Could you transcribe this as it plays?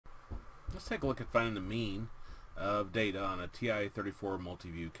let's take a look at finding the mean of data on a TI-34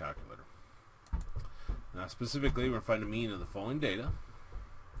 MultiView calculator. Now specifically, we're going to find the mean of the following data.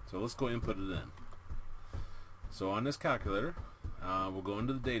 So let's go input it in. So on this calculator, we'll go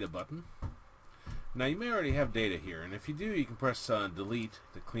into the data button. Now you may already have data here, and if you do, you can press delete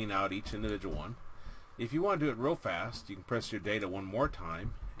to clean out each individual one. If you want to do it real fast, you can press your data one more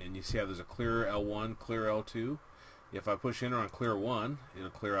time, and you see how there's a clear L1, clear L2. If I push enter on clear 1, it'll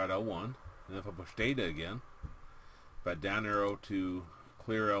clear out L1. And if I push data again, if I down arrow to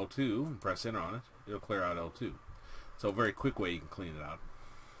clear L2 and press enter on it, it'll clear out L2. So a very quick way you can clean it out.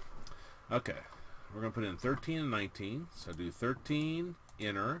 Okay, we're going to put in 13 and 19. So do 13,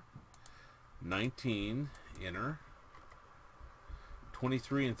 enter, 19, enter,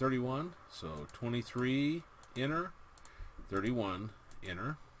 23 and 31. So 23, enter, 31,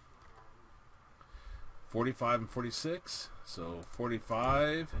 enter. 45 and 46, so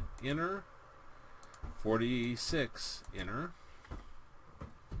 45, enter, 46, enter,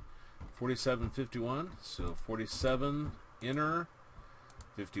 47, 51, so 47, enter,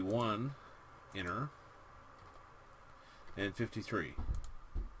 51, enter, and 53,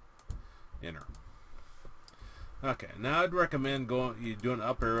 enter. Okay, now I'd recommend you doing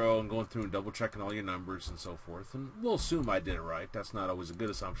up arrow and going through and double checking all your numbers and so forth, and we'll assume I did it right. That's not always a good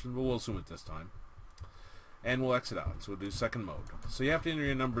assumption, but we'll assume it this time. And we'll exit out. So we'll do second mode. So you have to enter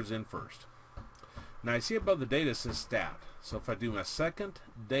your numbers in first. Now you see above the data it says stat. So if I do my second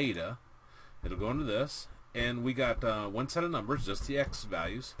data, it'll go into this, and we got one set of numbers, just the X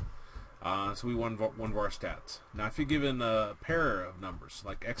values. So we want one var stats. Now if you're given a pair of numbers,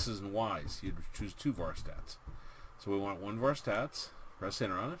 like X's and Y's, you'd choose two var stats. So we want one var stats. Press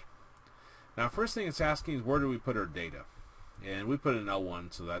enter on it. Now first thing it's asking is where do we put our data? And we put it in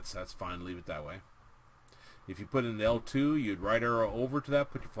L1, so that's fine. Leave it that way. If you put in L2, you'd right arrow over to that,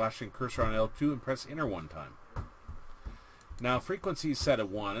 put your flashing cursor on L2, and press enter one time. Now frequency is set at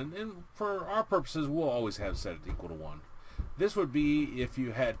 1, and for our purposes, we'll always have set it equal to 1. This would be if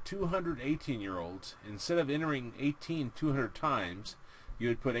you had 200 18-year-olds. Instead of entering 18 200 times, you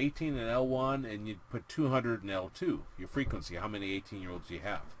would put 18 in L1, and you'd put 200 in L2, your frequency, how many 18-year-olds you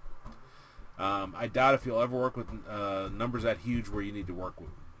have. I doubt if you'll ever work with numbers that huge where you need to work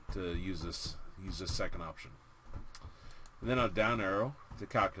with to use this second option. And then I'll down arrow to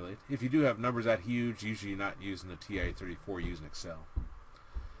calculate. If you do have numbers that huge, usually you're not using the TI-34, using Excel.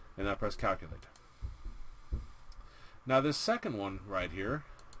 And I press calculate. Now this second one right here,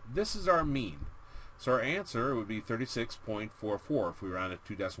 this is our mean. So our answer would be 36.44 if we rounded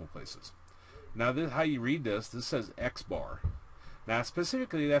 2 decimal places. Now this, how you read this says X bar. Now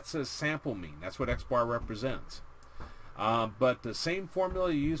specifically that says sample mean. That's what X bar represents. But the same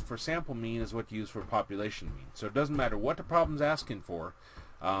formula you use for sample mean is what you use for population mean. So it doesn't matter what the problem's asking for,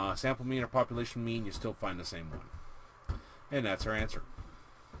 sample mean or population mean, you still find the same one. And that's our answer.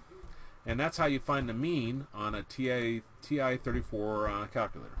 And that's how you find the mean on a TI-34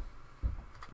 calculator.